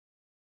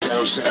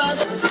This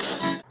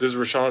is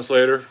Rashawn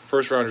Slater,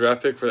 first-round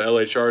draft pick for the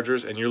LA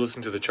Chargers, and you're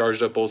listening to the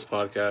Charged Up Bolts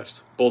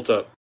podcast. Bolt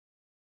up.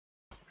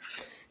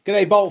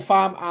 G'day, Bolt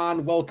fam,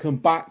 and welcome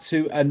back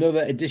to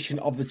another edition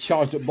of the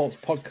Charged Up Bolts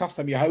podcast.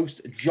 I'm your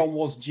host, John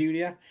Was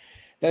Jr.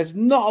 There's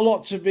not a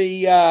lot to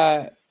be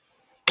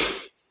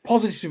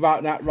positive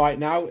about that right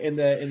now in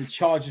the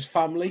Chargers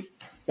family,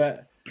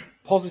 but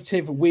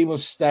positive we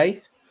must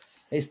stay.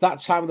 It's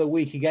that time of the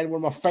week again, one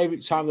of my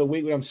favourite times of the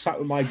week when I'm sat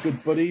with my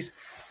good buddies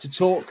to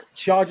talk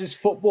Chargers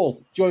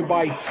football, joined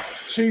by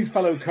two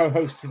fellow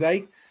co-hosts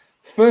today.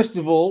 First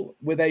of all,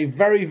 with a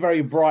very,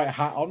 very bright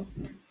hat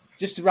on,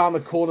 just around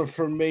the corner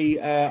from me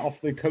off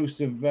the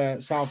coast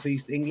of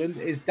southeast England,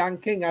 is Dan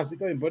King. How's it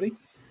going, buddy?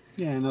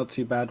 Yeah, not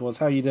too bad,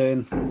 How are you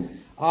doing?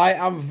 I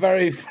am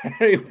very,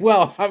 very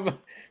well.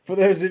 For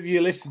those of you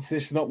listening to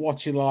this, not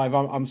watching live,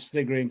 I'm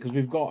sniggering because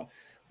we've got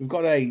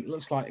a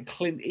looks like a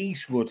Clint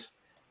Eastwood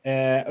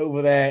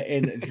over there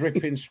in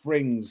Dripping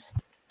Springs.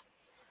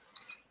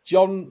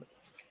 John,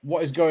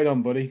 what is going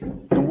on, buddy?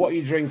 And what are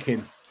you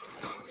drinking?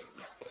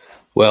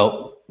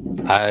 Well,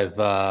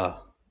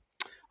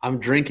 I'm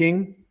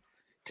drinking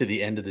to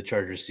the end of the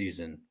Chargers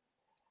season.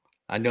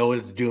 I know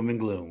it's doom and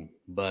gloom,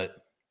 but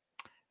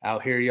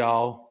out here,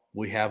 y'all,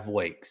 we have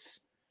Wakes.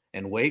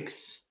 And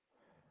Wakes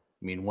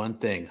mean one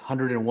thing,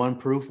 101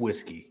 proof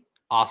whiskey,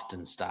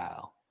 Austin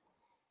style.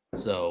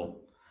 So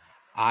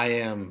I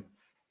am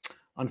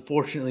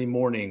unfortunately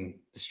mourning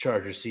this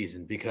Chargers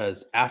season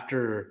because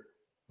after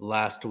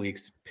last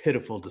week's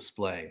pitiful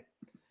display,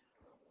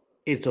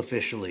 it's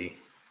officially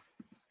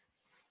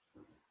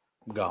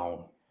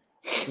gone.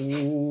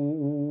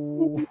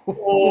 Ooh.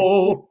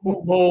 Oh,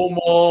 home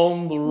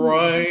on the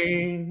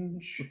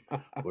range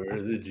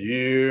where the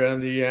deer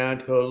and the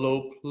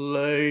antelope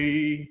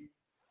play.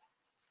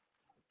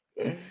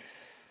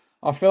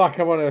 I feel like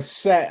I'm on a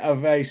set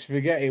of a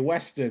spaghetti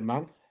western,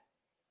 man.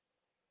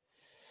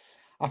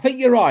 I think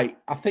you're right.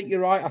 I think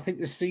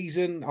the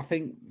season,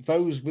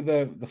 those with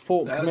the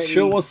Fort Committee.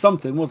 Sure was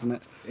something, wasn't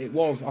it? It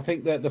was. I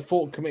think that the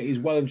Fort Committee is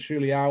well and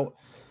truly out.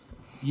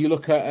 You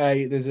look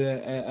at there's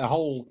a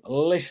whole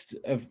list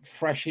of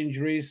fresh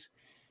injuries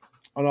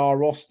on our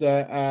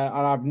roster,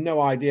 and I have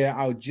no idea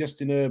how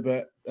Justin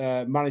Herbert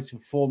managed to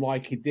perform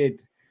like he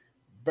did.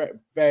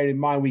 Bear in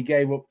mind, we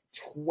gave up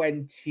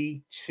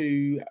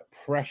 22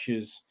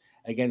 pressures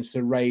against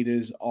the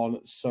Raiders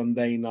on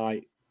Sunday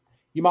night.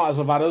 You might as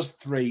well have had us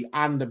three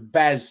and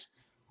Bez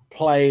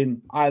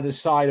playing either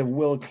side of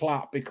Will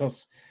Clapp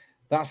because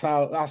that's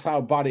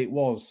how bad it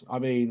was. I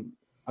mean,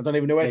 I don't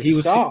even know where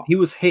to start. He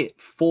was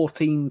hit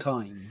 14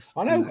 times.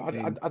 I know.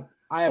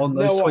 I have on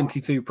those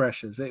 22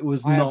 pressures. It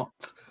was not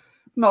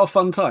a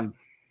fun time.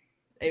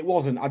 It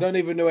wasn't. I don't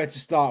even know where to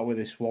start with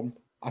this one.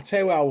 I'll tell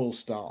you where I will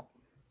start.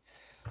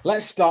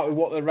 Let's start with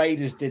what the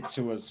Raiders did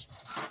to us.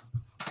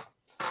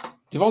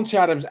 Devontae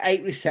Adams,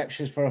 8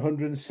 receptions for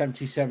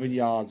 177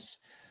 yards.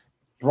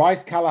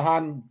 Bryce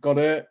Callahan got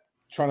hurt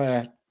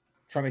trying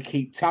to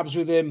keep tabs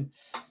with him.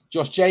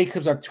 Josh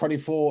Jacobs had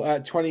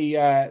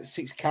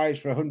 26 carries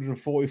for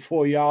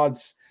 144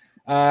 yards.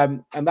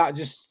 And that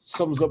just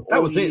sums up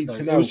all you need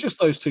to know. It was just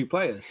those two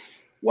players.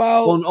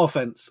 Well, on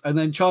offense, and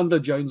then Chandler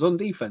Jones on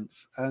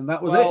defense. And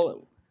that was it.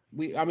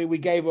 We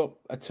gave up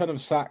a ton of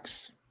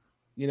sacks,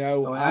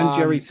 and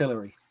Jerry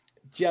Tillery.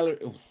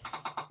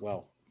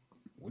 Well,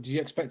 did you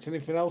expect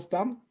anything else,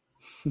 Dan?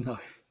 No.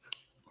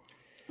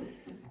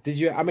 Did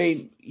you? I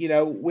mean,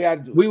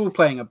 we were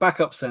playing a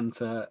backup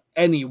center.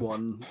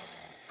 Anyone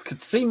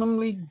could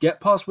seemingly get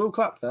past Will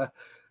Clapp there.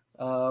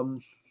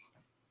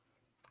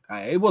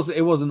 It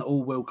wasn't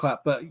all Will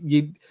Clapp, but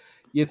you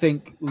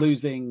think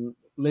losing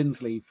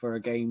Lindsley for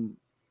a game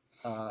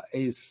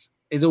is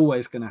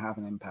always going to have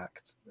an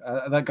impact.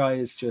 That guy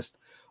is just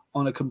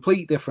on a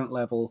complete different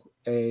level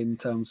in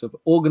terms of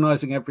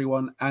organizing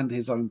everyone and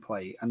his own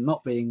play, and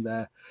not being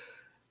there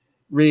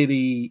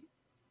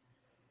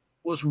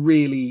was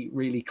really,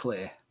 really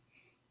clear.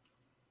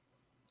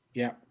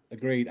 Yeah,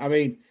 agreed. I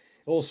mean, it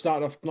all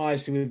started off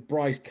nicely with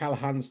Bryce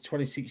Callahan's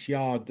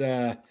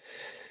 26-yard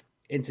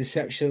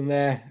interception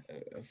there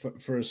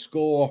for a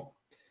score.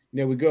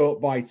 We go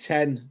up by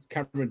 10.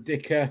 Cameron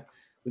Dicker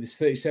with his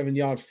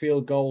 37-yard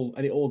field goal,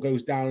 and it all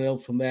goes downhill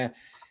from there.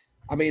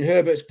 I mean,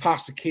 Herbert's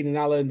pass to Keenan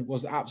Allen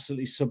was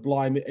absolutely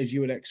sublime, as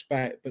you would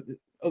expect. But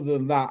other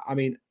than that, I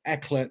mean,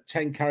 Eckler,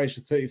 10 carries for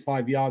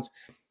 35 yards.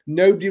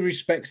 Nobody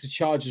respects the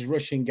Chargers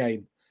rushing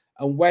game.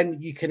 And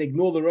when you can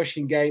ignore the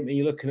rushing game and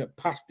you're looking at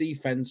pass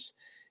defense,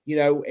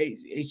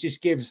 it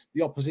just gives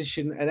the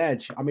opposition an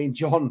edge. I mean,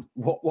 John,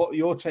 what are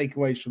your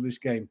takeaways from this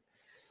game?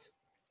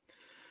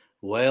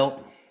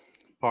 Well,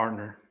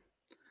 partner,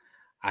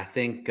 I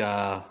think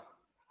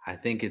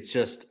it's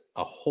just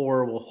a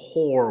horrible,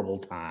 horrible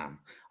time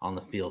on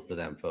the field for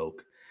them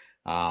folk.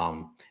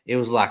 It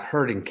was like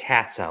herding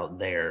cats out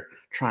there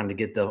trying to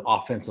get the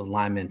offensive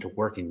linemen to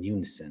work in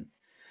unison.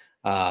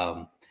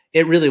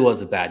 It really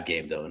was a bad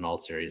game, though, in all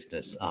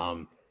seriousness.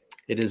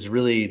 It is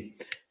really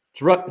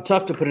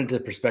tough to put into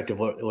perspective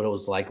what it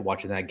was like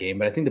watching that game,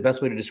 but I think the best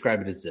way to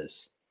describe it is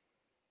this.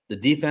 the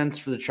defense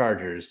for the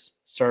Chargers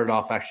started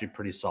off actually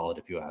pretty solid,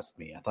 if you ask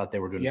me. I thought they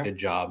were doing a good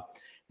job.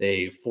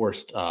 They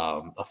forced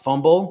a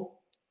fumble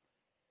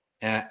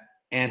and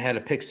had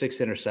a pick six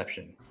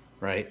interception,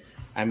 right?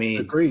 I mean,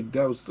 agreed.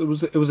 It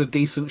was a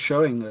decent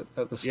showing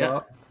at the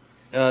start.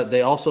 Yeah.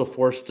 They also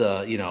forced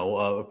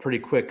a pretty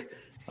quick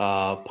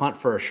punt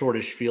for a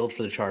shortish field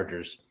for the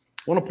Chargers.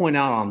 I want to point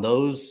out on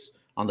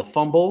the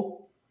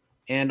fumble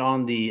and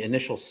on the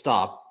initial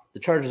stop, the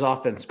Chargers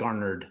offense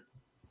garnered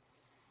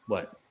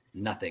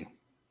nothing.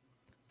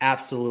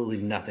 Absolutely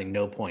nothing.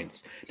 No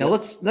points. Now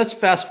let's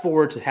fast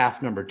forward to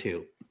half number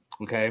 2.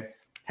 Okay.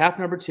 Half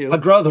number 2.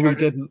 I'd rather we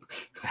didn't.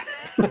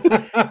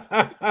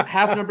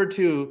 Half number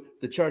 2,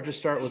 the Chargers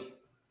start with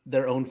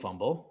their own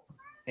fumble,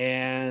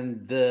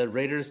 and the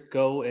Raiders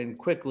go and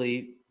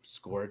quickly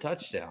score a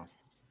touchdown.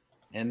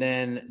 And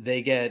then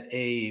they get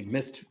a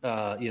missed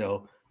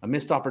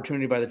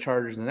opportunity by the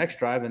Chargers in the next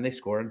drive, and they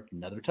score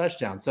another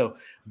touchdown. So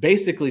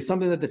basically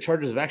something that the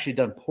Chargers have actually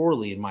done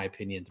poorly, in my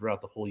opinion,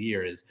 throughout the whole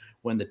year is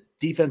when the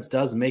defense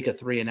does make a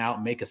 3 and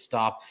out, make a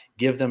stop,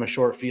 give them a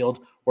short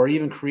field, or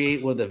even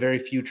create with a very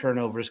few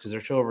turnovers, because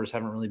their turnovers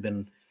haven't really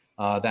been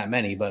that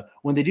many. But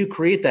when they do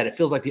create that, it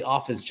feels like the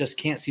offense just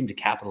can't seem to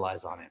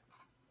capitalize on it.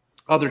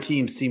 Other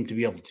teams seem to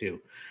be able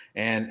to.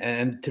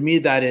 And to me,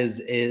 that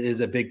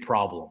is a big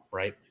problem,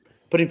 right?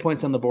 Putting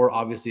points on the board,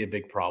 obviously a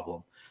big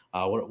problem.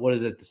 What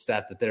is it? The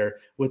stat that they're,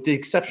 with the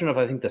exception of,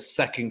 I think, the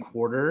second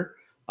quarter,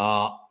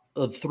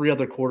 of 3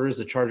 other quarters,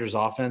 the Chargers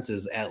offense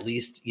is at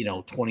least,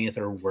 20th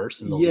or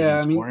worse in the league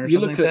in scoring or you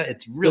something look like at that.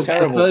 It's real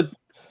terrible.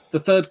 The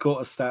third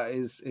quarter stat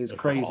is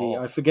crazy.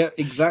 I forget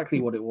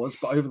exactly what it was,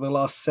 but over the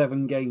last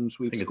 7 games,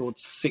 we've scored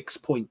 6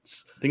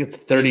 points. I think it's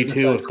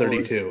 32 of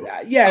 32.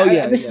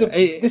 This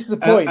is a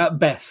point at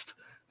best.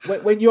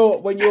 When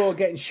you're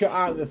getting shut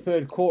out in the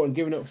third quarter and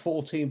giving up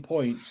 14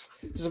 points,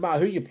 it doesn't matter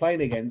who you're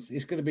playing against.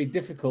 It's going to be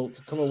difficult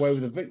to come away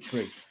with a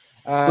victory.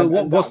 But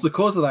what's the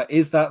cause of that?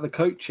 Is that the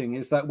coaching?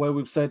 Is that where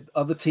we've said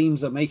other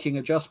teams are making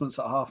adjustments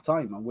at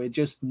halftime and we're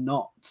just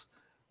not?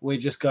 We're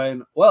just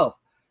going, well,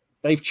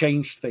 they've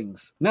changed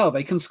things. Now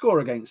they can score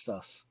against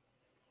us.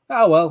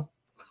 Oh, well,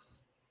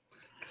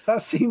 because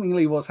that's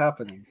seemingly what's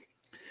happening.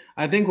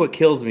 I think what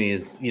kills me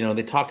is,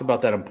 they talk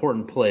about that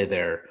important play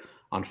there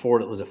on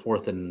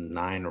 4th and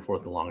 9 or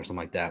 4th and long or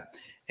something like that.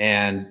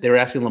 And they were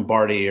asking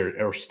Lombardi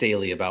or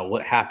Staley about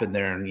what happened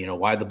there and,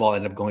 why the ball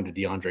ended up going to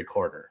DeAndre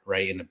Carter,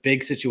 right? In a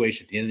big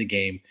situation at the end of the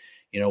game,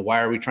 why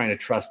are we trying to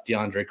trust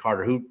DeAndre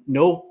Carter, who,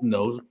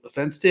 no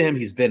offense to him,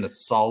 he's been a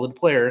solid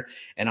player.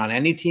 And on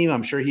any team,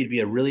 I'm sure he'd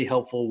be a really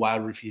helpful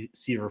wide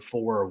receiver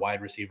 4 or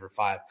wide receiver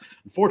 5.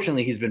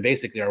 Unfortunately, he's been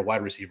basically our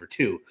wide receiver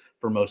 2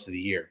 for most of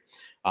the year.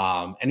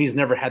 And he's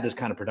never had this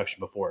kind of production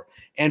before.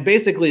 And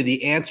basically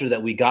the answer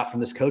that we got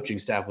from this coaching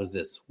staff was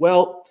this.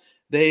 Well,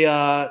 they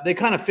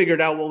kind of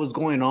figured out what was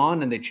going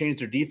on and they changed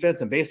their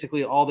defense. And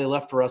basically all they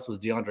left for us was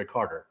DeAndre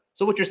Carter.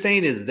 So what you're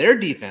saying is their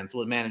defense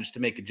would manage to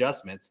make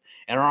adjustments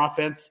and our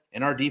offense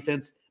and our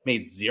defense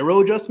made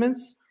 0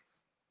 adjustments.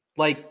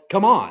 Like,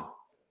 come on.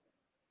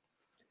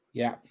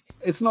 Yeah.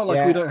 It's not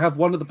like we don't have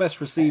one of the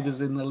best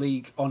receivers in the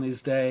league on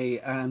his day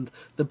and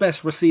the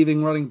best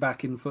receiving running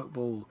back in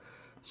football.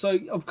 So,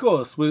 of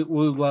course,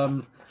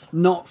 we'll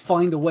not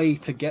find a way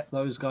to get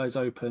those guys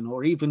open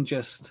or even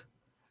just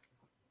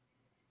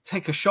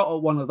take a shot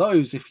at one of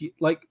those. If you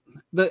like,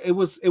 it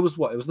was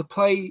the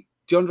play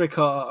DeAndre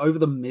Carter over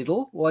the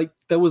middle. Like,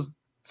 there was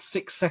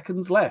 6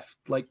 seconds left.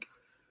 Like,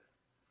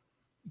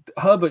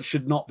 Herbert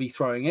should not be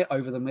throwing it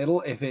over the middle.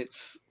 If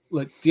it's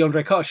like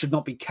DeAndre Carter should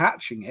not be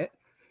catching it.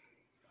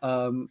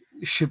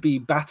 Should be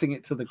batting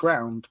it to the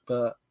ground.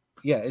 But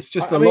yeah, it's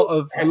just a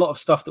lot of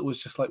stuff that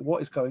was just like,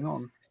 what is going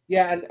on?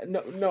 Yeah, and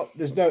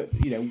there's no,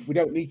 we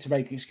don't need to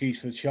make an excuse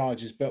for the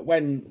Chargers, but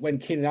when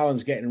Keenan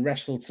Allen's getting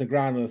wrestled to the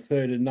ground on the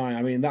 3rd and 9,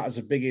 I mean, that was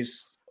the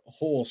biggest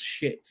horse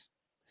shit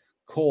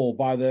call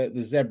by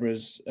the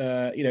Zebras.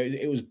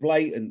 It was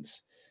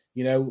blatant,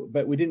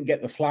 but we didn't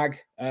get the flag.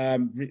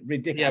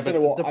 Ridiculous. Yeah, but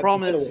the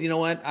problem is,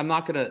 what? I'm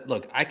not gonna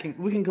look.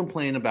 We can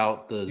complain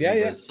about the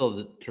Zebras still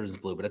the turns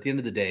blue, but at the end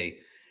of the day,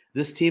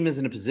 this team is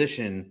in a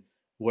position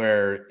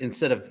where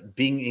instead of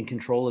being in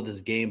control of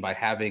this game by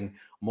having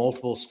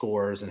multiple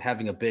scores and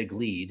having a big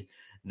lead,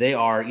 they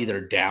are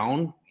either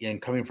down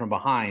and coming from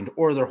behind,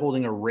 or they're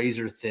holding a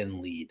razor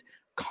thin lead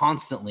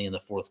constantly in the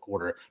 4th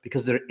quarter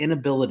because their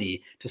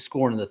inability to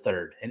score in the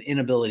 3rd and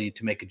inability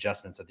to make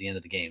adjustments at the end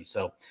of the game.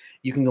 So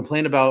you can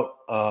complain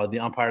about the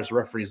umpires,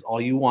 referees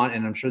all you want,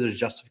 and I'm sure there's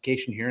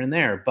justification here and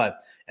there. But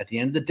at the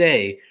end of the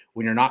day,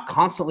 when you're not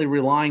constantly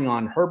relying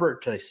on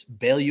Herbert to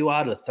bail you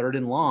out of 3rd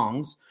and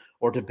longs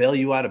or to bail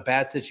you out of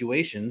bad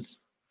situations,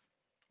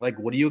 like,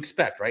 what do you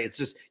expect, right? It's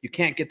just, you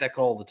can't get that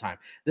call all the time.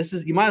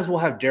 You might as well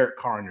have Derek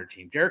Carr on your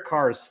team. Derek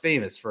Carr is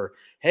famous for,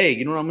 hey,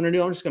 you know what I'm going to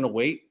do? I'm just going to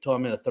wait till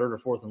I'm in a 3rd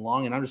or 4th and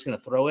long, and I'm just going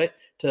to throw it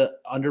to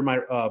under my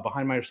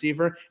behind my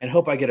receiver and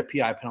hope I get a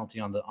PI penalty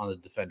on the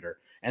defender.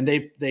 And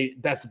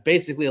that's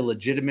basically a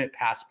legitimate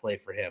pass play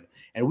for him.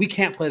 And we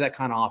can't play that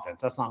kind of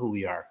offense. That's not who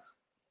we are.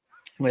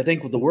 And I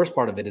think the worst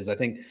part of it is I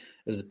think it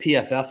was a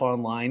PFF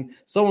online.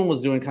 Someone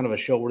was doing kind of a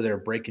show where they were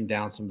breaking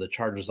down some of the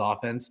Chargers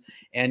offense.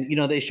 And,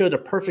 they showed a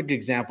perfect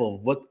example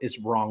of what is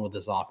wrong with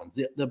this offense.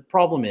 The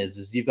problem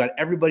is you've got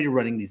everybody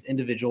running these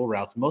individual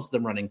routes, most of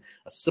them running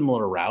a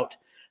similar route.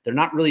 They're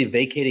not really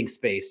vacating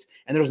space.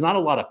 And there's not a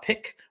lot of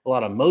pick, a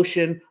lot of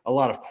motion, a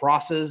lot of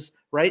crosses,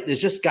 right?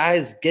 There's just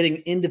guys getting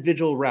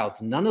individual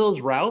routes. None of those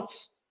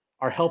routes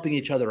are helping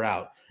each other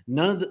out.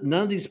 None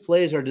of these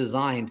plays are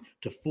designed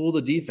to fool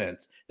the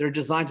defense. They're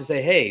designed to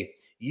say, hey,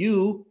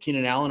 you,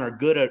 Keenan Allen, are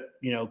good at,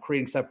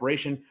 creating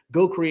separation.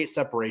 Go create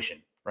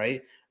separation,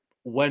 right?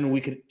 When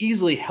we could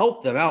easily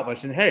help them out by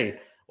saying, hey,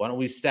 why don't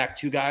we stack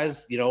two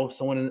guys,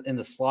 someone in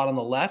the slot on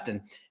the left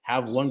and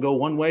have one go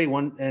one way,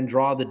 one and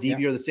draw the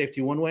DB or the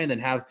safety one way, and then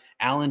have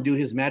Allen do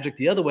his magic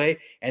the other way.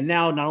 And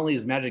now not only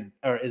is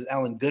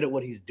Allen good at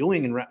what he's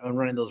doing and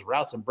running those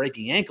routes and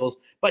breaking ankles,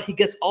 but he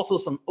gets also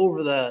some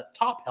over the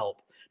top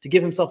help to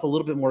give himself a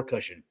little bit more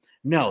cushion.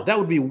 No, that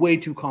would be way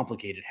too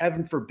complicated.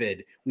 Heaven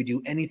forbid we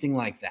do anything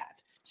like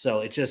that.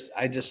 So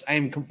I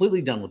am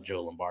completely done with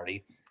Joe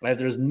Lombardi.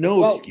 There's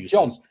no excuses.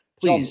 John,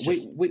 please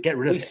get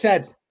rid of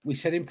it. We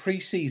said in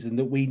pre-season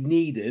that we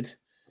needed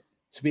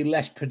to be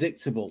less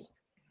predictable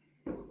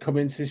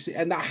coming to this,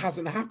 and that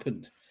hasn't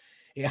happened.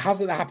 It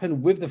hasn't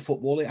happened with the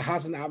football. It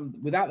hasn't happened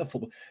without the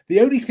football.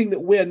 The only thing that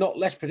we're not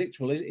less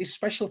predictable is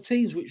special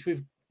teams, which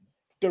we've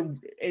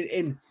done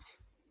in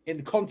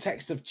the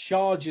context of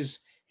Chargers'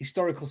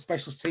 historical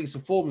special teams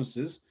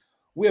performances.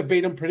 We have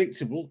been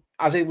unpredictable,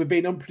 as in we've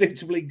been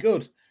unpredictably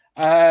good.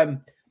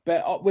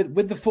 But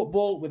with the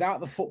football, without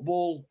the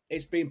football,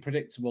 it's been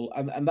predictable,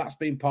 and that's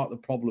been part of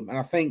the problem. And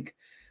I think,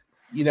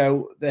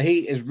 the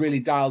heat is really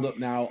dialed up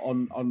now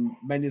on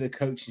many of the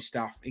coaching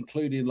staff,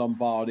 including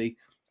Lombardi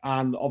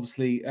and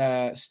obviously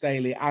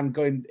Staley, and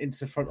going into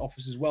the front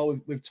office as well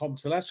with Tom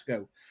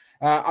Telesco.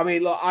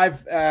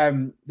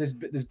 Look,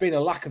 there's been a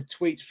lack of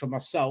tweets from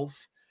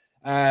myself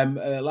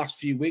last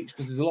few weeks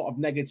because there's a lot of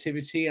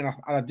negativity, and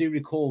I do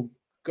recall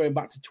going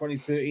back to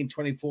 2013,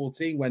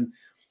 2014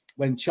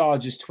 when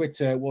Chargers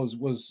Twitter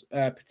was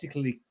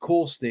particularly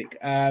caustic,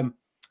 and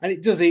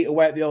it does eat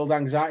away at the old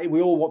anxiety.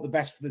 We all want the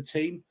best for the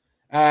team,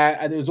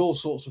 and there was all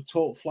sorts of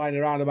talk flying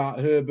around about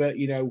Herbert.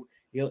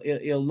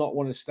 He'll not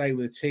want to stay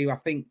with the team. I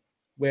think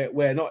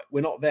we're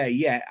not there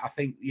yet. I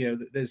think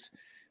that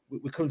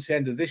we come to the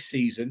end of this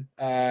season,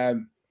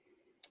 and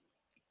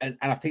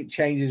I think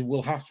changes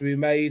will have to be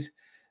made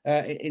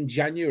in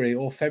January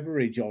or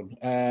February, John.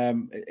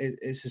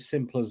 It's as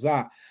simple as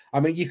that.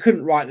 You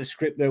couldn't write the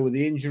script though with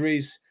the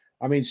injuries.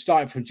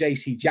 Starting from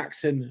JC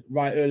Jackson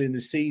right early in the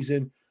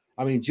season.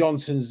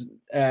 Johnson's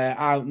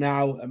out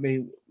now.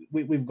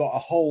 We've got a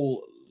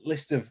whole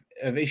list of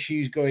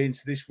issues going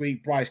into this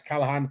week. Bryce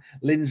Callahan,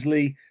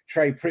 Lindsley,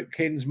 Trey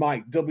Pripkins,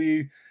 Mike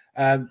W.,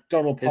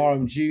 Donald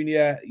Parham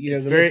Jr.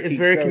 It's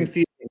very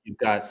confusing. You've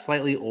got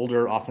slightly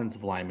older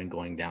offensive linemen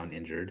going down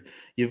injured.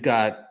 You've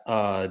got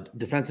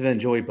defensive end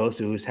Joey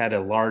Bosa, who's had a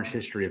large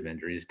history of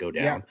injuries, go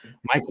down. Yeah.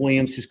 Mike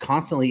Williams, who's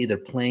constantly either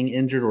playing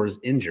injured or is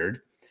injured.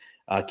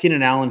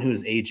 Keenan Allen,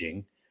 who's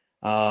aging.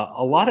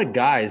 A lot of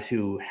guys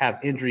who have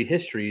injury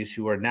histories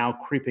who are now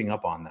creeping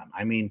up on them.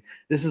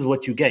 This is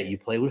what you get. You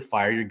play with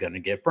fire, you're going to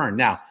get burned.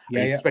 Now, are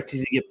you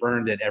expecting to get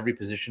burned at every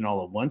position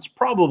all at once?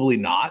 Probably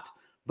not.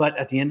 But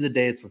at the end of the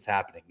day, it's what's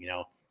happening.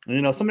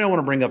 Something I want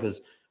to bring up is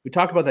we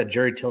talk about that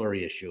Jerry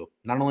Tillery issue.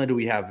 Not only do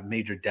we have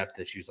major depth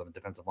issues on the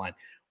defensive line,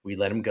 we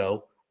let him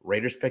go.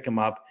 Raiders pick him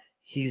up.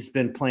 He's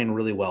been playing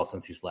really well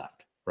since he's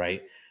left,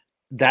 right?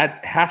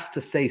 That has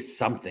to say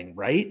something,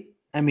 right?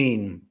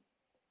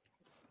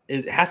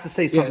 It has to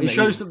say something. It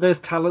shows that there's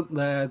talent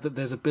there, that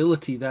there's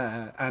ability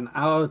there, and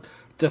our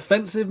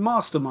defensive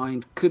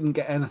mastermind couldn't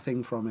get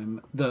anything from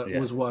him that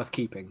was worth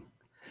keeping.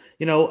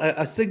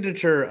 A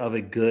signature of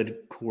a good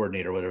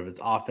coordinator, whether it's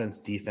offense,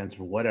 defense,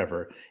 or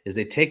whatever, is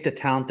they take the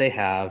talent they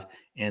have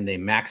and they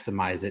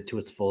maximize it to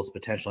its fullest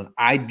potential. And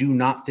I do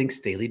not think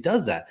Staley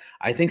does that.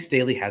 I think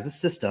Staley has a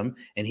system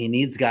and he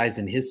needs guys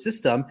in his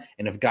system.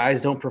 And if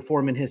guys don't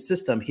perform in his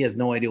system, he has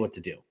no idea what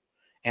to do.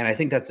 And I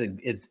think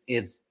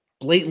it's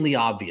blatantly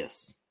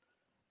obvious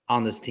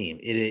on this team.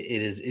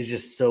 It's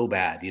just so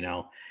bad,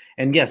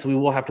 And yes, we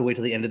will have to wait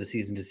till the end of the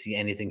season to see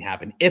anything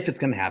happen, if it's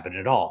going to happen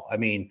at all.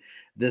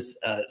 This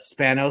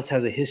Spanos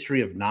has a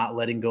history of not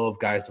letting go of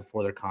guys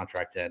before their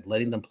contract end,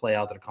 letting them play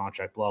out their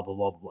contract, blah, blah,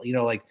 blah, blah.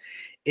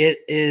 It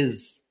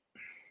is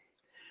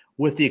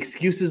with the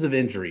excuses of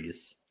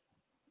injuries.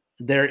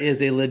 There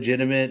is a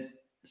legitimate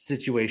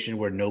situation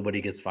where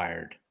nobody gets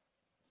fired.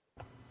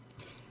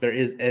 There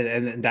is,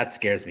 and that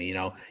scares me.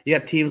 You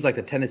got teams like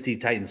the Tennessee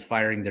Titans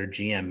firing their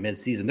GM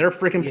midseason. They're a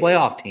freaking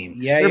playoff team.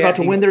 They're about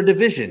to win their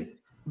division.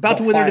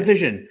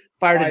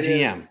 Fired a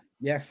GM.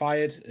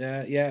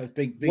 Fired.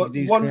 Big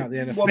news coming out the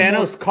NFL.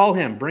 Spanos, call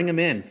him, bring him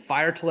in.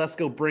 Fire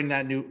Telesco, bring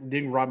that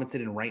new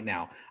Robinson in right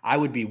now. I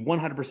would be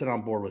 100%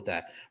 on board with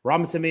that.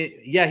 Robinson,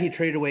 he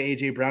traded away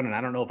AJ Brown, and I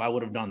don't know if I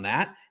would have done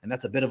that. And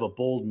that's a bit of a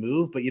bold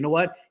move, but you know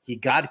what? He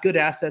got good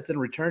assets in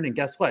return, and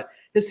guess what?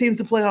 His team's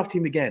the playoff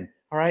team again.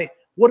 All right.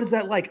 What is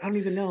that like? I don't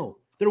even know.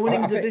 They're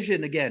winning I the think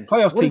division again.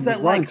 Playoff What team is that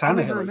with Ryan like? I'll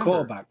never Tannehill at remember.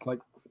 quarterback. Like,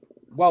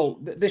 Well,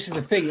 this is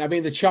the thing. I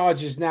mean, the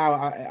Chargers now,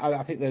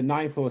 I think they're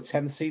 9th or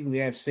 10th seed in the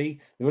AFC.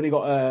 They've only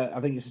got,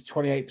 I think it's a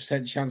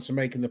 28% chance of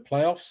making the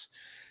playoffs.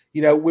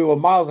 You know, we were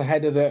miles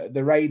ahead of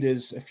the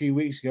Raiders a few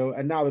weeks ago,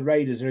 and now the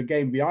Raiders are a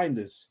game behind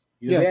us.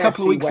 You know, yeah, the a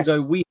couple of AFC weeks West-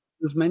 ago, we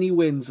had as many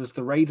wins as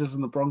the Raiders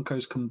and the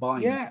Broncos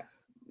combined. Yeah.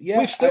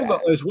 We've still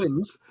got those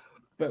wins,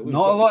 but we've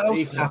not a got lot else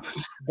has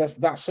happened.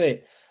 That's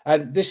it.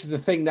 And this is the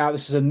thing now.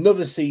 This is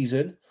another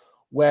season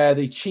where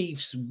the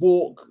Chiefs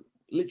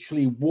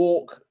literally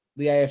walk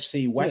the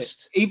AFC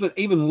West. Yeah,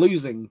 even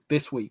losing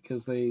this week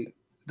as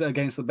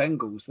against the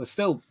Bengals, they're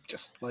still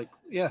just like,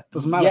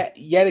 doesn't matter.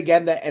 Yet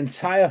again, the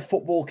entire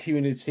football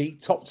community,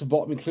 top to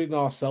bottom, including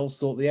ourselves,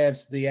 thought the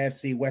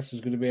AFC West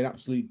was going to be an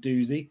absolute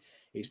doozy.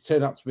 It's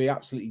turned out to be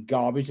absolutely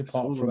garbage,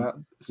 apart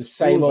from the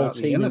same old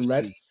team in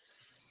red.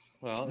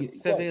 Well,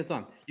 it's 7 minutes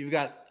on. You've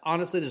got,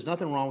 honestly, there's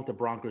nothing wrong with the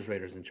Broncos,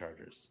 Raiders, and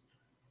Chargers.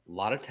 A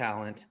lot of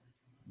talent.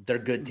 They're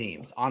good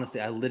teams.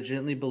 Honestly, I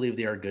legitimately believe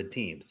they are good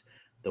teams.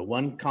 The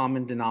one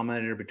common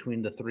denominator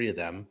between the three of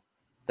them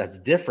that's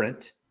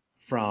different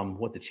from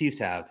what the Chiefs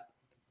have,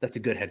 that's a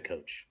good head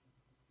coach.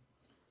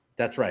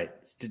 That's right.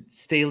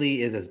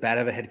 Staley is as bad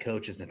of a head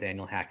coach as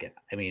Nathaniel Hackett.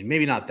 I mean,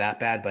 maybe not that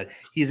bad, but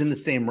he's in the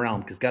same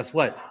realm because guess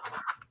what?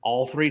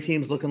 All three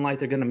teams looking like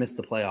they're going to miss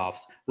the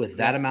playoffs with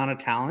that amount of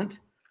talent,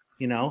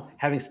 you know,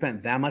 having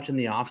spent that much in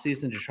the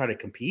offseason to try to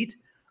compete,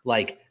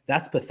 like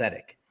that's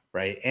pathetic,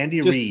 right?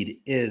 Andy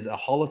Reid is a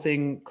Hall of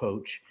Fame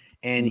coach,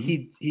 and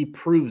he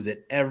proves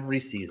it every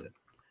season.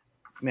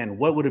 Man,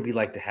 what would it be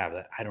like to have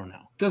that? I don't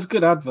know. Does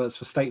good adverts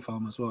for State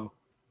Farm as well.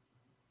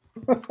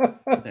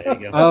 There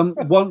you go.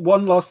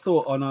 One last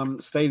thought on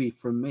Staley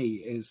from me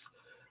is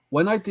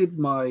when I did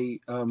my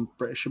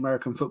British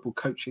American Football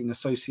Coaching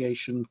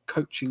Association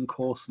coaching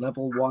course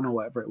level 1 or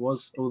whatever it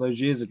was all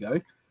those years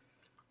ago,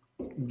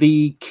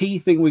 the key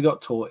thing we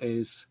got taught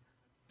is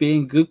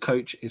being a good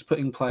coach is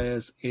putting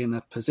players in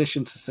a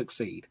position to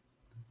succeed.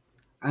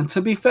 And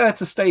to be fair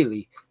to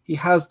Staley, he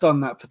has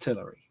done that for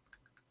Tillery.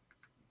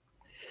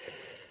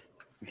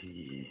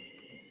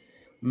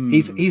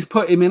 He's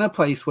put him in a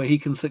place where he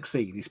can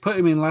succeed. He's put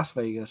him in Las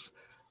Vegas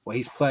where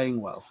he's playing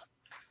well.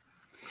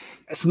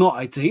 It's not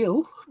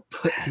ideal,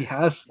 but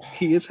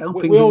he is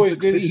helping him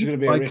succeed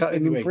by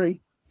cutting him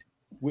free.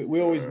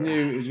 We always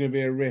knew it was going to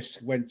be a risk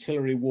when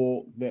Tillery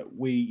walked that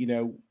he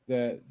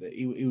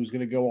was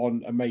going to go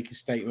on and make a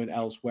statement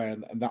elsewhere,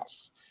 and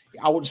that's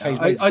I wouldn't say.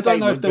 I don't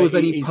know if there was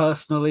any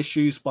personal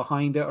issues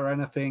behind it or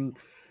anything.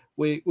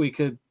 We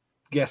could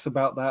guess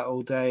about that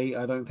all day.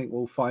 I don't think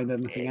we'll find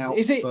anything out.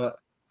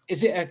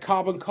 Is it a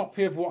carbon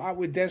copy of what happened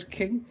with Des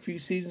King a few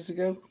seasons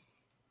ago?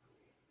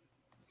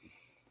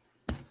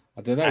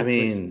 I don't know. I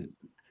mean,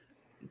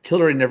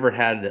 Tillery never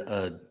had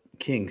a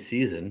King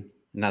season.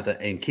 Not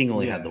that, and King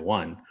only had the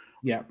one.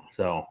 Yeah.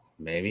 So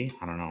maybe,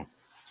 I don't know.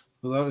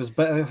 Well, that was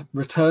better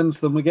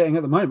returns than we're getting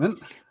at the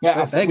moment.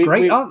 Yeah, they're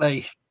great, aren't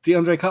they?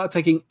 DeAndre Carter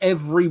taking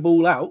every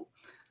ball out.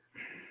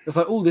 It's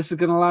like, oh, this is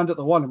going to land at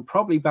the 1 and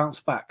probably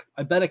bounce back.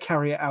 I better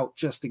carry it out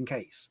just in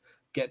case.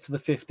 Get to the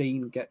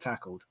 15, get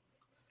tackled.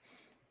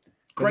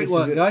 Great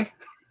work, guy.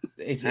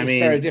 It's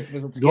very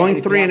difficult.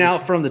 Going 3 and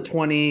out from the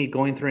 20,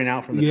 going 3 and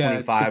out from the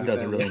 25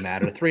 doesn't really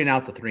matter. 3 and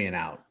out's a 3 and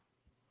out.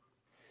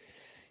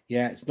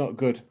 Yeah, it's not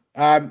good.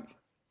 I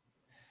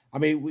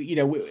mean,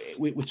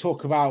 we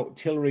talk about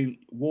Tillery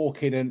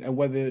walking and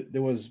whether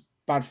there was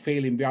bad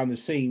feeling behind the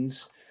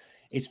scenes.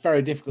 It's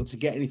very difficult to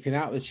get anything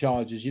out of the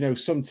Chargers. You know,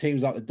 some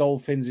teams like the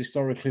Dolphins,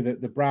 historically,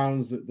 the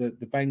Browns,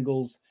 the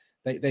Bengals,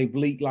 they've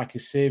leaked like a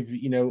sieve.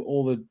 You know,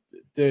 all the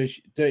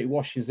dirty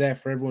washing's there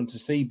for everyone to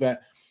see,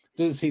 but it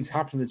doesn't seem to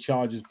happen in the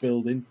Chargers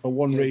building for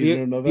one reason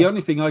or another. The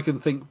only thing I can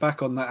think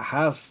back on that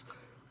has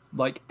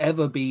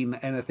ever been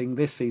anything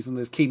this season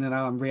is Keenan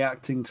Allen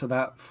reacting to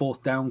that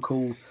 4th down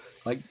call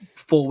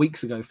 5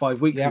 weeks ago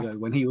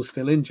when he was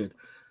still injured.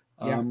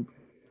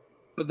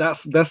 But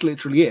that's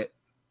literally it.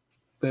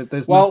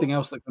 There's nothing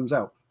else that comes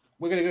out.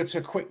 We're going to go to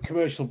a quick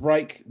commercial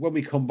break. When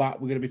we come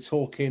back, we're going to be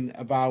talking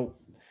about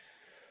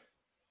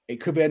it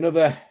could be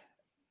another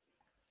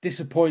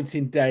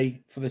disappointing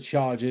day for the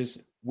Chargers.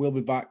 We'll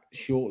be back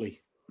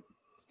shortly.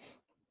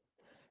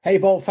 Hey,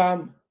 Bolt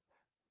fam.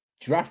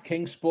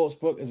 DraftKings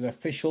Sportsbook is an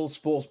official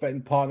sports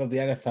betting partner of the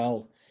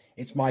NFL.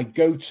 It's my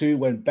go-to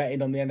when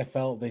betting on the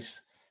NFL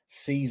this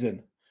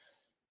season.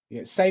 You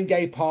get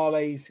same-game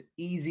parlays,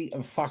 easy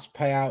and fast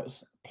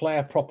payouts,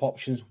 player prop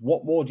options.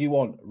 What more do you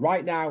want?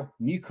 Right now,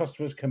 new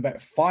customers can bet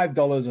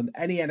 $5 on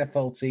any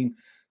NFL team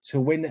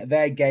to win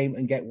their game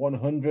and get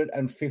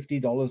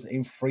 $150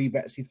 in free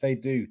bets if they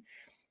do.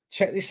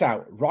 Check this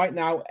out. Right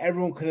now,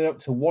 everyone can earn up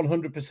to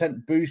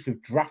 100% boost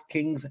with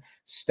DraftKings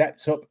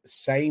stepped up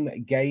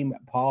same-game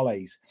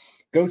parlays.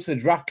 Go to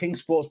the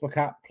DraftKings Sportsbook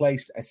app,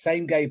 place a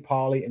same-game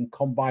parlay, and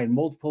combine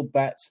multiple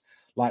bets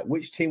like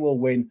which team will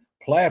win,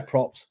 player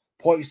props,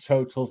 points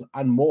totals,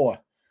 and more.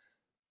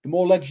 The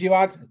more legs you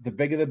add, the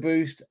bigger the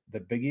boost, the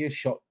bigger your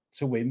shot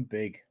to win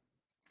big.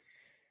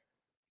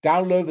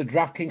 Download the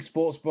DraftKings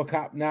Sportsbook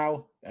app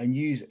now. and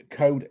use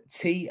code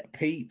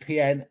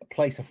TPPN.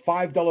 Place a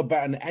 $5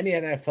 bet on any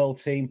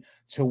NFL team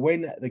to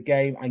win the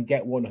game and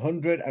get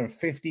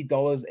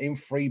 $150 in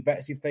free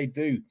bets if they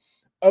do.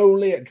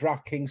 Only at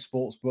DraftKings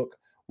Sportsbook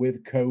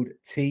with code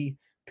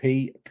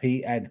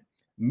TPPN.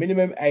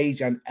 Minimum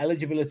age and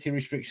eligibility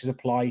restrictions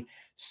apply.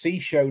 See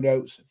show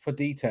notes for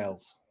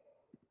details.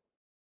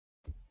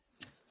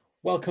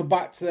 Welcome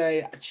back to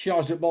the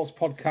Charged Up Bolts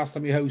podcast.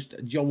 I'm your host,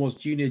 John Was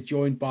Jr.,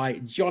 joined by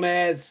John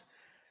Ayres,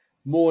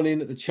 morning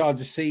at the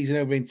Chargers season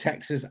over in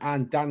Texas,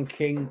 and Dan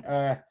King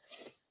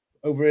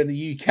over in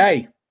the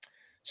UK.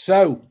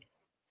 So,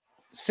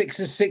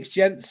 6-6,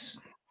 gents.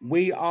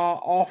 We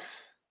are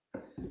off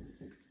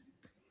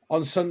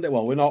on Sunday.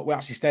 Well, we're not. We're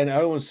actually staying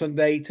at home on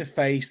Sunday to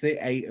face the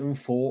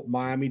 8-4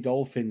 Miami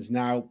Dolphins.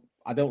 Now,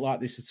 I don't like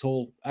this at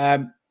all.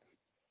 At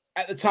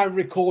the time of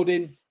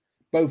recording,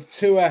 both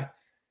Tua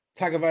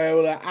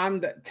Tagovailoa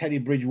and Teddy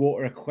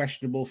Bridgewater are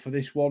questionable for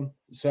this one.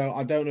 So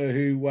I don't know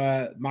who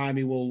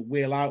Miami will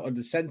wheel out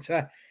under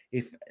center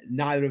if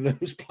neither of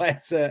those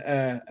players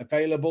are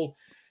available.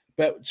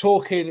 But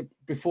talking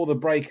before the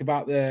break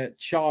about the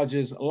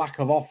Chargers' lack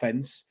of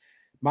offense,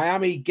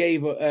 Miami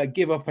give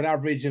up an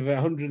average of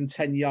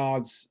 110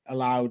 yards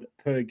allowed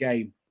per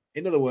game.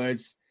 In other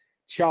words,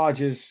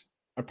 Chargers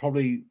are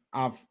probably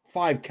have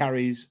 5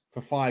 carries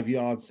for 5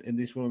 yards in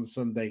this one on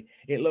Sunday.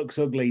 It looks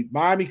ugly.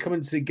 Miami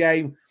coming to the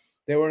game,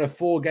 they were on a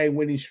 4-game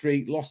winning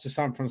streak, lost to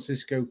San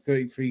Francisco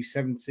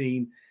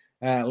 33-17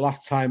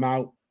 last time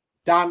out.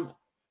 Dan,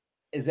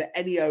 is there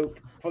any hope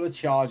for the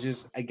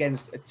Chargers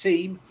against a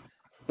team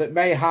that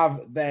may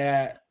have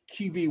their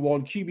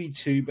QB1,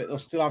 QB2, but they'll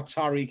still have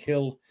Tyreek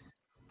Hill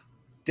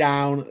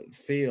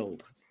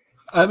downfield?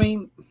 I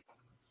mean,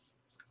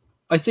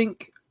 I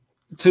think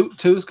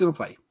Tua's going to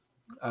play.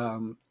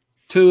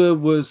 Tua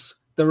was,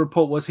 the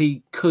report was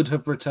he could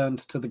have returned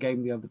to the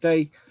game the other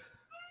day.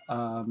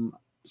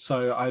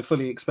 So I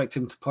fully expect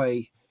him to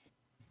play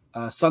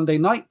Sunday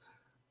night.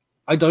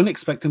 I don't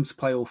expect him to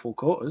play all 4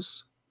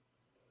 quarters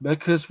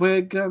because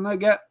we're going to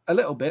get a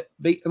little bit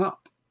beaten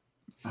up,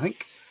 I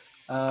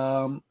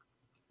think.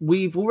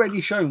 We've already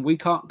shown we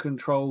can't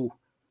control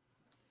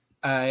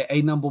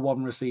a number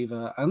 1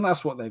 receiver, and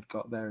that's what they've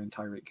got there in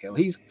Tyreek Hill.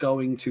 He's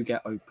going to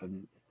get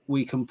open.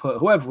 We can put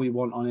whoever we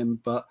want on him,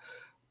 but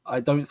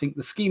I don't think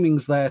the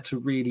scheming's there to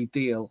really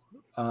deal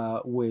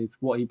with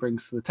what he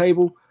brings to the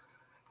table.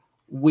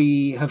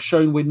 We have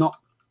shown we're not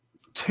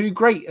too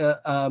great at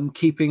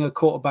keeping a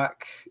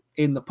quarterback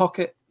in the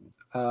pocket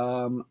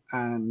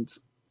and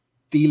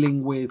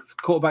dealing with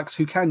quarterbacks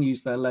who can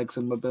use their legs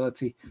and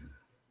mobility.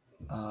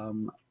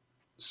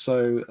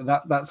 So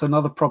that's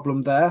another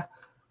problem there.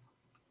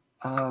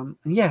 I'm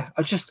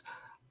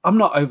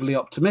not overly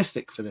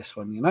optimistic for this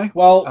one, you know?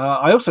 Well,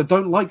 I also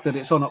don't like that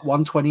it's on at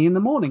 1:20 in the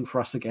morning for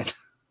us again.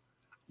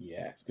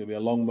 Yeah, it's going to be a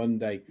long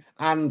Monday.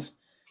 And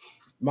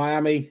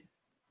Miami,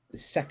 the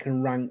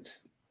second-ranked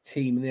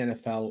team in the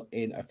NFL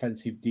in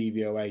offensive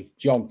DVOA.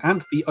 John.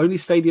 And the only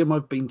stadium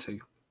I've been to.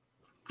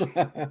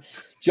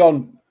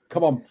 John,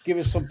 come on, give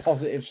us some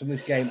positives from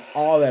this game.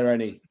 Are there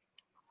any?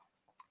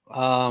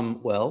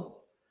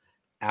 Well,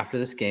 after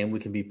this game, we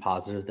can be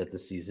positive that the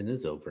season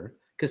is over.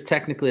 Because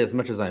technically, as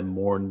much as I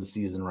mourn the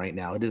season right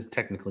now, it is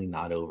technically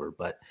not over.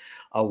 But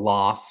a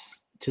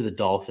loss to the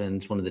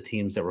Dolphins, one of the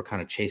teams that were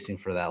kind of chasing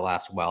for that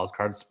last wild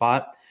card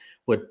spot,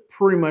 would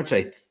pretty much,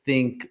 I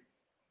think,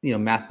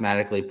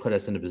 mathematically put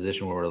us in a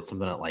position where we're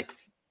something at like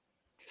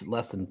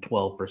less than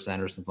 12%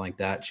 or something like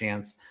that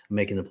chance of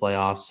making the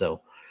playoffs.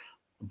 So,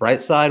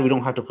 bright side, we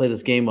don't have to play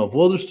this game of,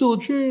 well, there's still a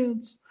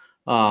chance.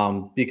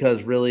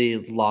 Because really,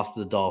 the loss to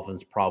the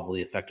Dolphins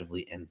probably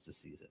effectively ends the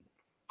season.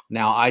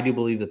 Now, I do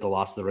believe that the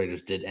loss to the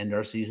Raiders did end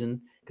our season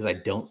because I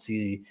don't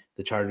see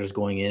the Chargers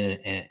going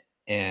in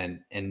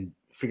and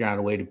figuring out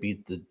a way to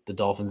beat the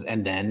Dolphins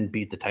and then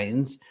beat the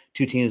Titans,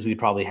 2 teams we'd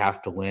probably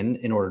have to win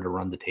in order to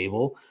run the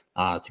table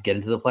to get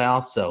into the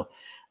playoffs. So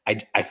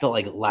I felt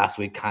like last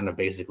week kind of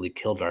basically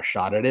killed our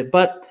shot at it.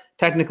 But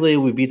technically,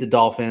 we beat the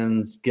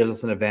Dolphins, gives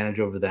us an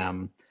advantage over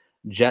them.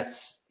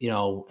 Jets,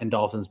 and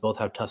Dolphins both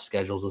have tough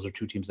schedules. Those are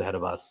 2 teams ahead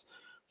of us.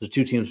 Those are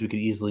 2 teams we could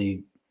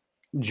easily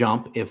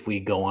jump if we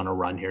go on a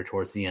run here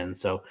towards the end.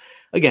 So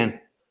again,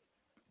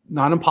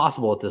 not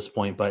impossible at this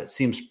point, but it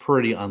seems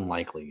pretty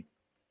unlikely.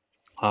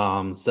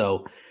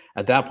 So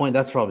at that point,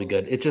 that's probably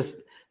good. It just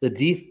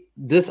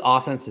this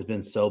offense has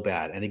been so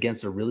bad, and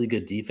against a really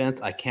good defense,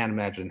 I can't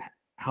imagine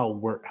how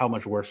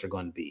much worse they're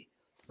going to be.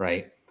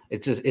 Right?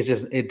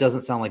 It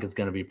doesn't sound like it's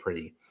going to be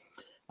pretty.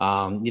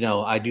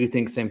 I do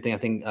think same thing. I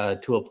think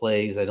Tua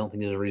plays. I don't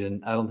think there's a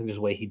reason. I don't think there's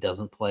a way he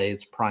doesn't play.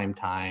 It's prime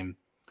time.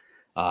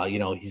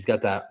 He's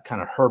got that kind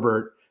of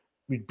Herbert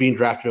being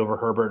drafted over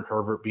Herbert, and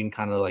Herbert being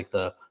kind of like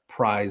the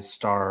prize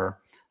star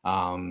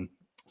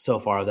so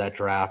far of that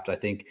draft. I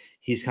think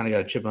he's kind of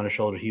got a chip on his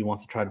shoulder. He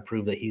wants to try to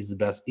prove that he's the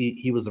best.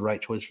 He was the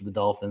right choice for the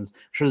Dolphins.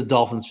 I'm sure the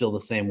Dolphins feel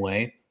the same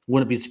way.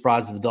 Wouldn't be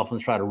surprised if the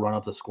Dolphins try to run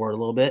up the score a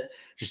little bit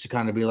just to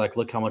kind of be like,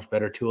 look how much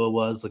better Tua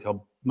was. Look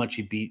how much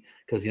he beat.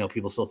 Because,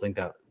 people still think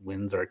that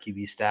wins are a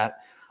QB stat.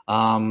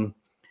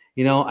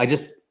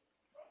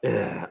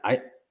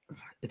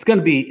 it's going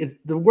to be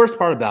the worst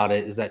part about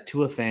it is that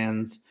Tua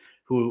fans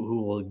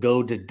who will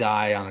go to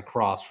die on a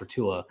cross for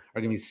Tua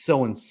are going to be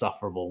so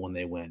insufferable when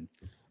they win.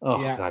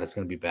 Oh, Yeah. God, it's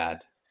going to be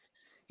bad.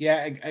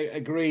 Yeah,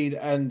 agreed.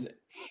 And,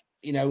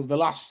 the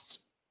last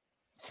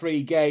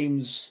 3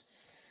 games,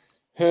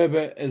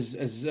 Herbert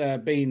has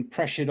been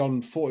pressured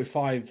on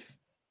 45%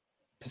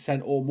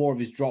 or more of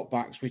his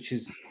dropbacks, which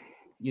is,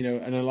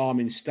 an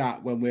alarming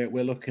stat when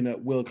we're looking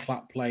at Will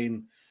Clapp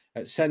playing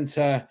at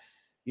centre.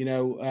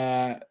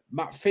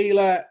 Matt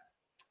Feiler,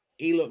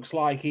 he looks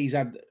like he's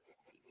had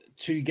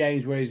 2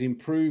 games where he's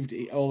improved,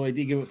 although he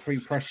did give up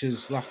 3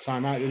 pressures last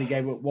time out. He only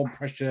gave up 1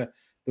 pressure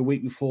the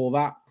week before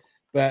that.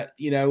 But,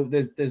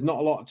 there's not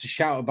a lot to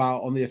shout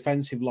about on the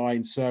offensive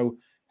line. So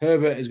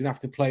Herbert is going to have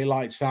to play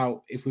lights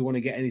out if we want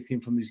to get anything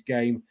from this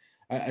game.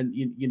 And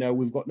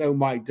we've got no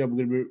Mike Dubb.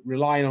 We're going to be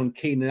relying on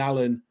Keenan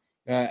Allen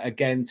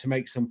again to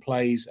make some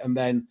plays, and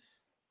then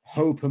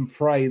hope and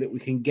pray that we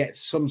can get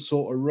some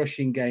sort of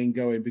rushing game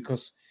going,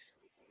 because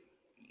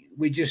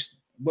when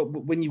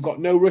you've got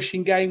no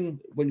rushing game,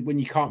 when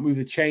you can't move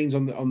the chains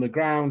on the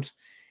ground,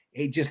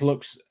 it just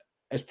looks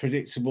as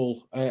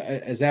predictable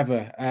as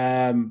ever,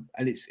 and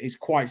it's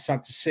quite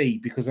sad to see,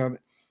 because I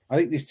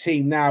think this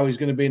team now is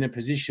going to be in a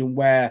position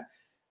where,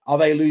 are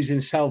they losing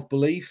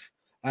self-belief?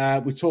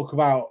 We talk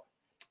about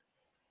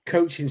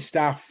coaching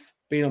staff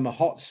being on the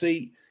hot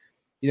seat.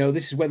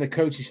 This is when the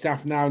coaching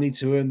staff now need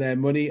to earn their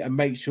money and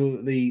make sure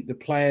that the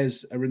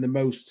players are in the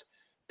most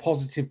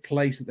positive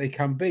place that they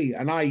can be.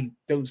 And I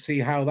don't see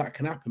how that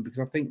can happen, because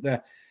I think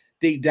that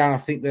deep down, I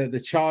think that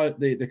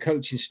the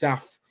coaching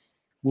staff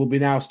will be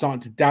now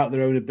starting to doubt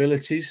their own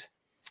abilities.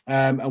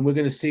 And we're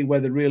going to see where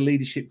the real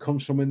leadership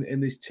comes from in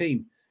this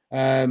team.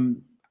 I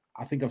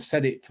think I've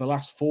said it for the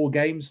last 4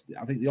 games.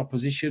 I think the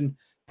opposition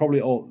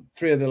probably, or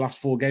 3 of the last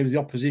 4 games, the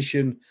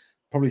opposition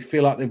probably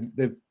feel like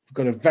they've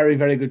got a very,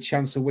 very good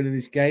chance of winning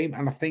this game.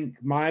 And I think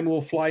Miami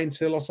will fly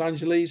into Los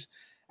Angeles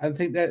and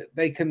think that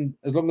they can,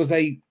 as long as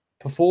they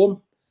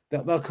perform,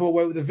 that they'll come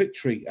away with a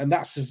victory. And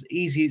that's as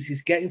easy as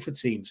it's getting for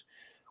teams.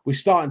 We're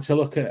starting to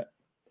look at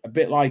a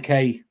bit like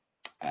a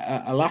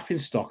laughing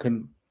stock.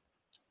 And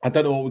I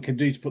don't know what we can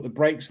do to put the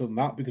brakes on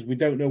that, because we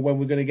don't know when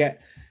we're going to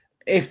get,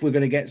 if we're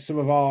going to get some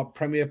of our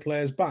premier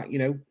players back.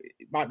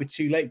 It might be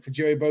too late for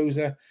Joey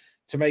Bosa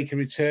to make a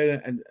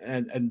return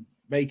and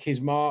make his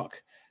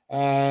mark.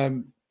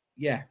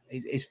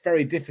 It's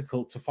very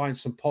difficult to find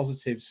some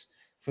positives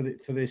for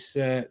this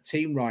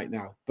team right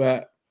now.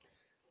 But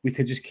we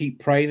could just keep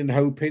praying and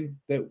hoping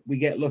that we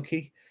get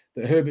lucky,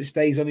 that Herbert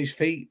stays on his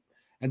feet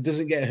and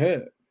doesn't get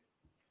hurt.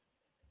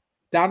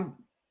 Dan,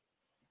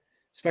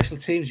 special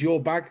teams,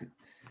 your bag.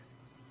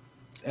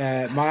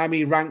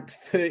 Miami ranked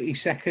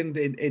 32nd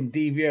in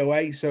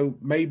DVOA, so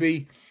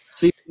maybe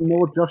see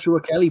more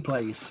Joshua Kelly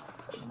plays.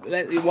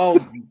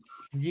 Well,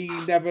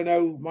 you never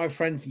know, my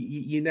friend.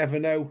 You never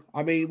know.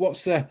 I mean, we've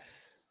got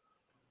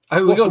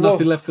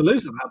nothing left to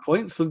lose at that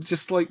point. So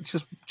just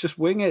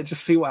wing it.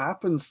 Just see what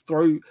happens.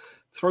 Throw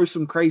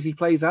some crazy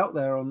plays out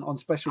there on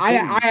special teams.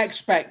 I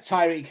expect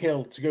Tyreek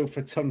Hill to go for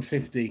a ton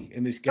 50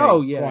 in this game.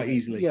 Oh, yeah, quite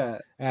easily. Yeah.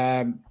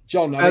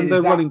 John, and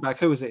the running back,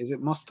 who is it? Is it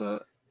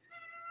Mostert?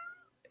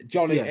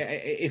 John,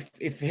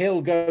 if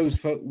Hill goes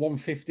for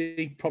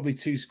 150, probably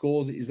 2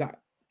 scores, is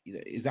that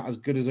as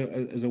good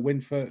as a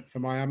win for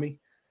Miami?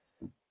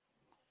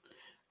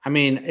 I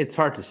mean, it's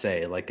hard to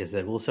say. Like I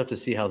said, we'll just have to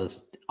see how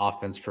this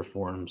offense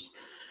performs.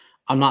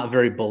 I'm not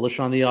very bullish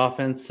on the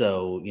offense,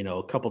 so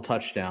a couple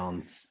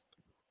touchdowns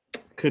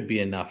could be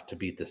enough to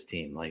beat this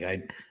team.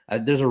 Like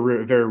there's a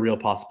very real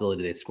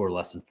possibility they score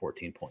less than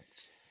 14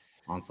 points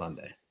on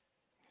Sunday.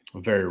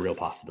 A very real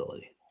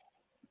possibility.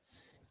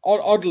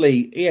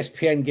 Oddly,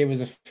 ESPN gave us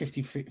a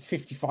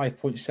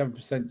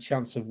 55.7%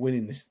 chance of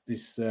winning this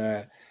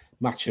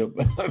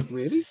matchup.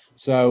 Really?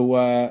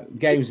 So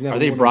games never. Are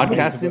they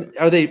broadcasting?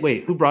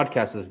 Who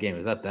broadcasts this game?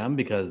 Is that them?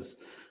 Because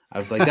I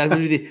was like, that'd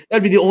be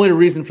the only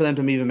reason for them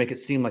to even make it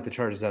seem like the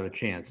Chargers have a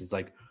chance. It's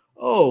like,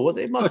 oh, well,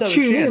 they must have a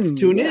chance.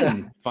 Tune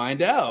in,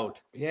 find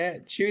out. Yeah,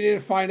 tune in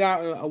and find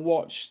out and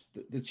watch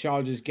the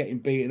Chargers getting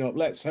beaten up.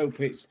 Let's hope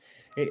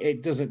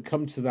it doesn't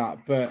come to that.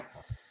 But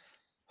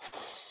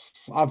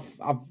I've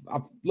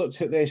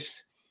looked at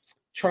this,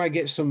 trying to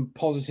get some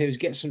positives,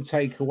 get some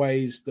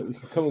takeaways that we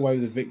can come away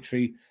with a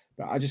victory.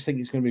 But I just think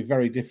it's going to be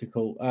very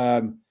difficult.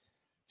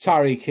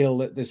 Tyreek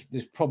Hill, there's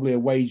probably a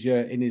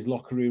wager in his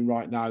locker room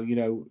right now.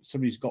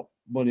 Somebody's got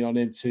money on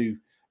him to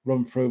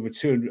run for over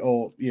 200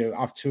 or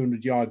have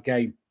 200-yard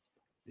game.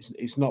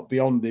 It's not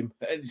beyond him.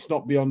 It's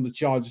not beyond the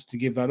Chargers to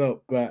give that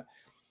up. But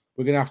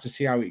we're going to have to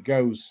see how it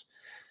goes.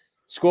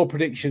 Score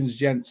predictions,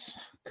 gents.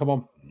 Come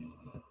on.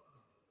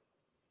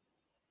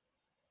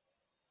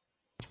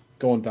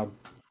 Go on, Dan.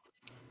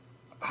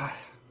 I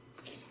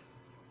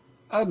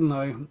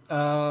don't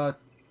know.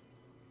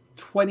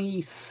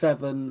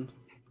 27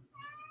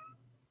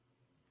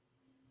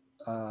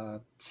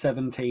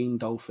 17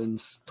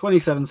 Dolphins.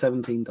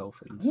 27-17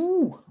 Dolphins.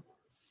 Ooh.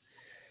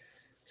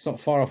 It's not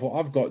far off what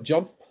I've got,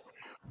 John.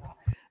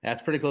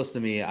 That's pretty close to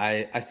me.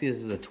 I see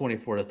this as a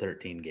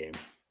 24-13 game.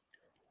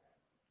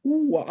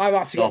 Ooh, I've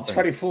actually got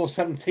Dolphins.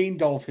 24-17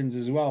 Dolphins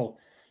as well.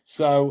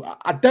 So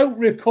I don't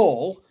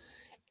recall.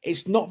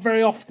 It's not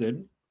very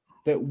often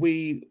that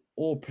we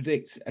all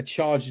predict a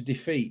Chargers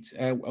defeat,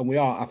 and we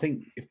are. I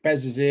think if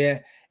Bez is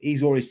here,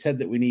 he's already said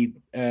that we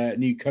need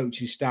new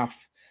coaching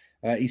staff.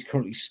 He's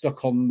currently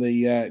stuck on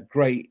the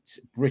great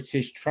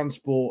British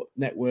transport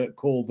network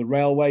called the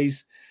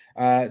Railways,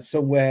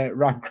 somewhere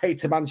around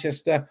Greater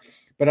Manchester.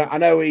 But I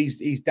know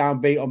he's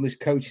downbeat on this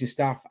coaching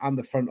staff and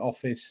the front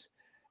office.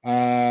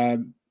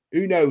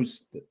 Who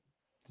knows? The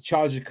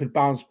Chargers could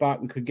bounce back.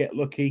 We could get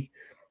lucky,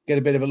 get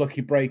a bit of a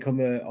lucky break on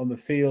the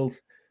field,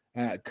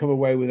 come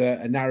away with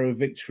a narrow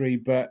victory.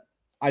 But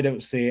I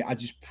don't see it. I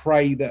just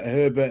pray that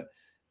Herbert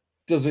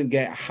doesn't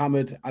get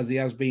hammered as he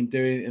has been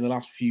doing in the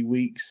last few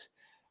weeks.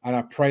 And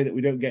I pray that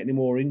we don't get any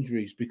more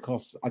injuries,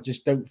 because I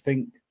just don't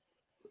think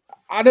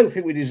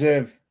we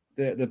deserve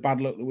the bad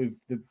luck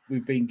that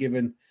we've been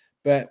given.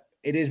 But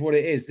it is what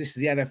it is. This is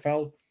the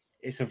NFL.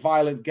 It's a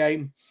violent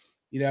game,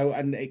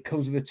 and it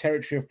comes with the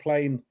territory of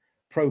playing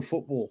pro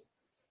football.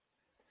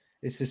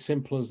 It's as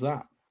simple as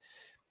that.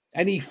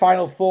 Any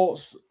final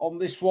thoughts on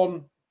this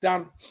one,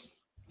 Dan?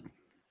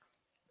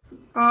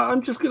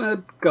 I'm just going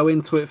to go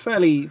into it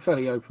fairly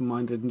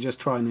open-minded and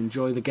just try and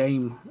enjoy the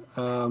game.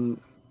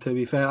 To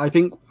be fair, I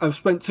think I've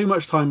spent too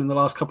much time in the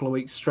last couple of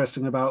weeks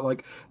stressing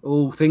about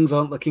things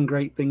aren't looking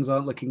great.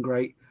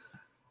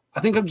 I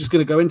think I'm just going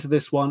to go into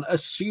this one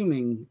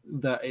assuming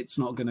that it's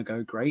not going to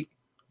go great,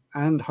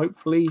 and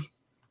hopefully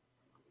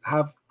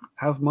have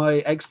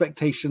my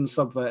expectations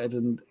subverted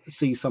and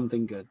see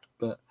something good.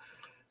 But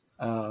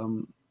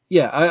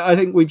I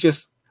think we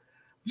just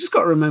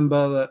got to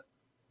remember that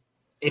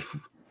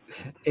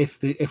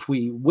if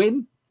we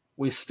win,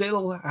 we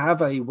still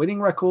have a winning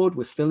record.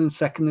 We're still in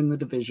second in the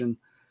division.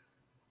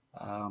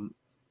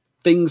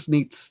 Things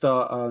need to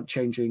start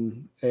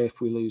changing if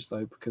we lose,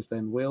 though, because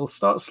then we'll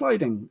start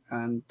sliding,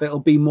 and it'll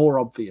be more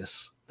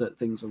obvious that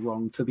things are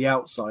wrong to the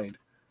outside.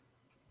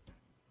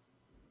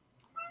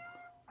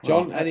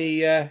 John,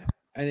 any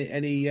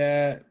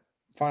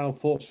final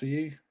thoughts for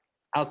you?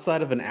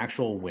 Outside of an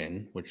actual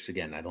win, which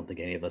again, I don't think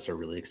any of us are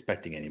really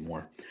expecting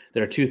anymore,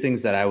 there are two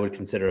things that I would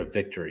consider a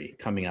victory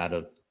coming out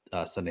of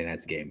Sunday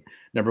night's game.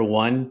 Number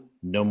one,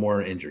 no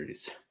more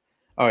injuries.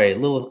 All right,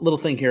 little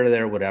thing here or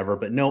there, whatever,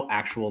 but no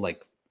actual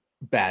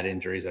bad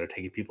injuries that are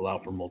taking people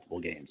out for multiple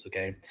games.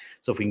 Okay,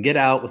 so if we can get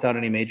out without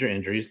any major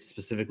injuries,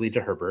 specifically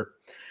to Herbert,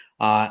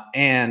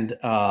 and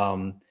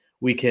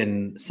we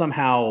can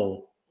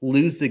somehow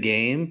lose the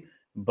game,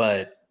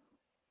 but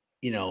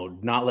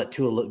not let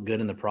Tua look good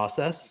in the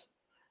process,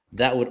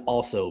 that would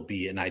also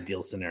be an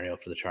ideal scenario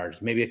for the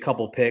Chargers. Maybe a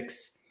couple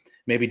picks.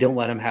 Maybe don't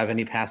let them have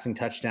any passing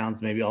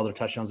touchdowns. Maybe all their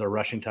touchdowns are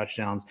rushing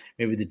touchdowns.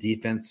 Maybe the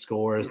defense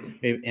scores.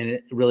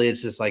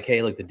 It's just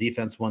hey, look, the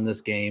defense won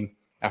this game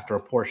after a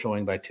poor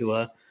showing by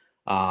Tua.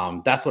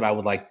 That's what I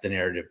would like the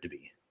narrative to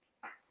be.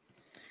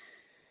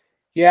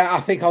 Yeah,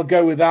 I think I'll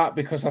go with that,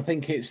 because I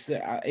think it's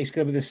going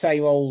to be the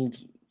same old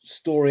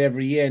story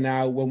every year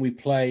now when we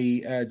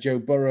play Joe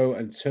Burrow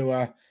and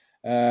Tua.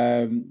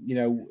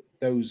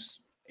 Those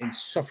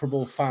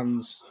insufferable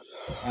fans,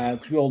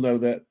 because we all know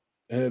that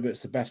Herbert's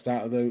the best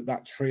out of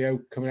that trio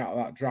coming out of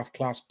that draft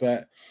class.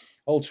 But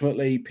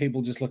ultimately,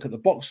 people just look at the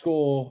box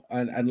score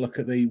and look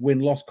at the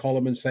win-loss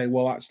column and say,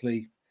 well,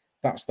 actually,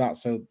 that's that.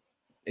 So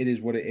it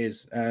is what it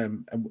is.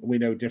 And we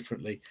know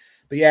differently.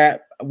 But yeah,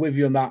 I'm with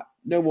you on that.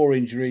 No more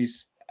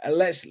injuries.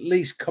 Let's at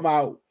least come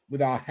out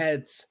with our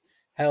heads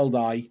held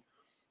high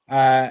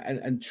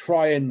and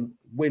try and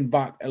win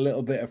back a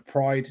little bit of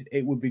pride.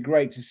 It would be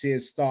great to see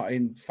us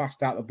starting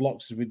fast out the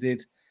blocks as we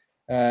did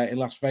in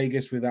Las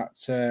Vegas with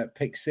that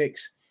pick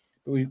six.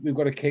 But we've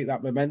got to keep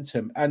that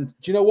momentum. And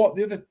do you know what?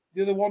 The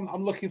other one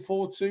I'm looking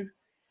forward to?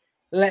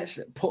 Let's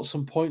put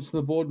some points on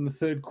the board in the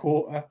third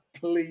quarter,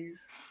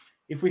 please.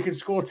 If we can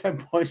score 10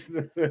 points in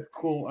the third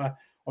quarter,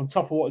 on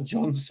top of what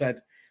John said,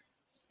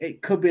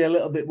 it could be a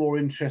little bit more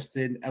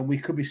interesting, and we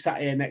could be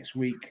sat here next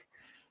week,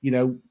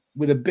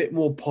 with a bit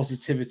more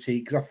positivity,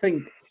 because I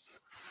think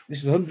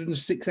this is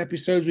 106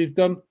 episodes we've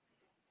done,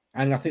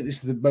 and I think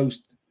this is the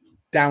most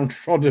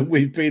downtrodden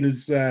we've been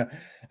as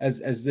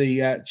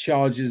the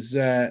Chargers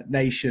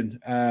nation,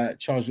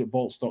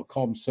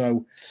 chargersupbolts.com.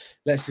 So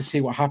let's just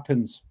see what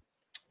happens.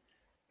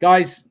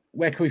 Guys,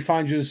 where can we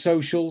find you on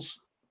socials?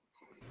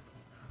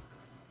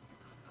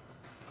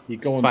 You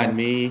can find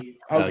me.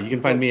 You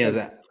can find me as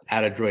at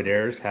Adroid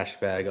Airs,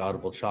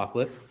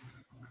 #AudibleChocolate.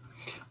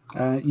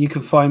 You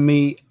can find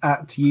me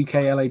at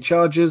UKLA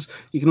Chargers.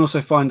 You can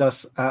also find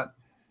us at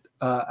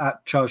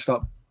Charged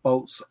Up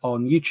Bolts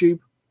on YouTube.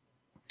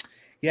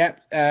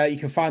 Yeah, you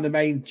can find the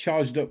main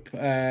Charged Up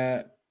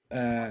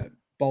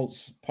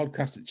Bolts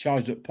podcast at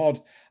Charged Up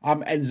Pod.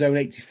 I'm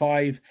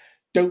Endzone85.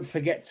 Don't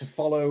forget to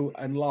follow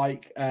and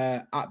like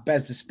at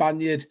Bez the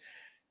Spaniard.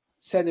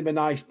 Send him a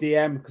nice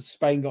DM because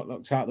Spain got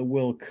knocked out of the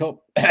World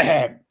Cup.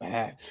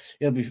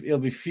 He'll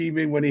be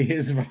fuming when he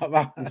hears about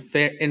that.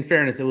 In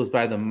fairness, it was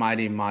by the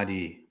mighty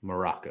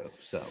Morocco.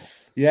 So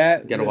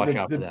yeah, got to watch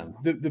out for them.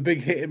 The big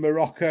hit in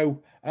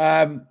Morocco.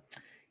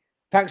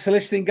 Thanks for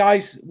listening,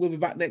 guys. We'll be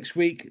back next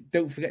week.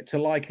 Don't forget to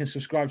like and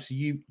subscribe to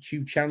the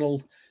YouTube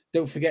channel.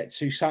 Don't forget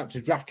to sign up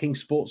to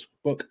DraftKings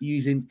Sportsbook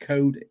using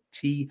code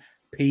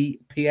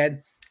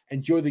TPPN.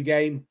 Enjoy the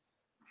game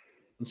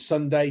on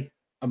Sunday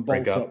and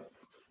bolt up.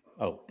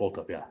 Oh, bolt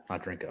up, yeah,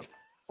 not drink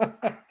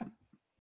up.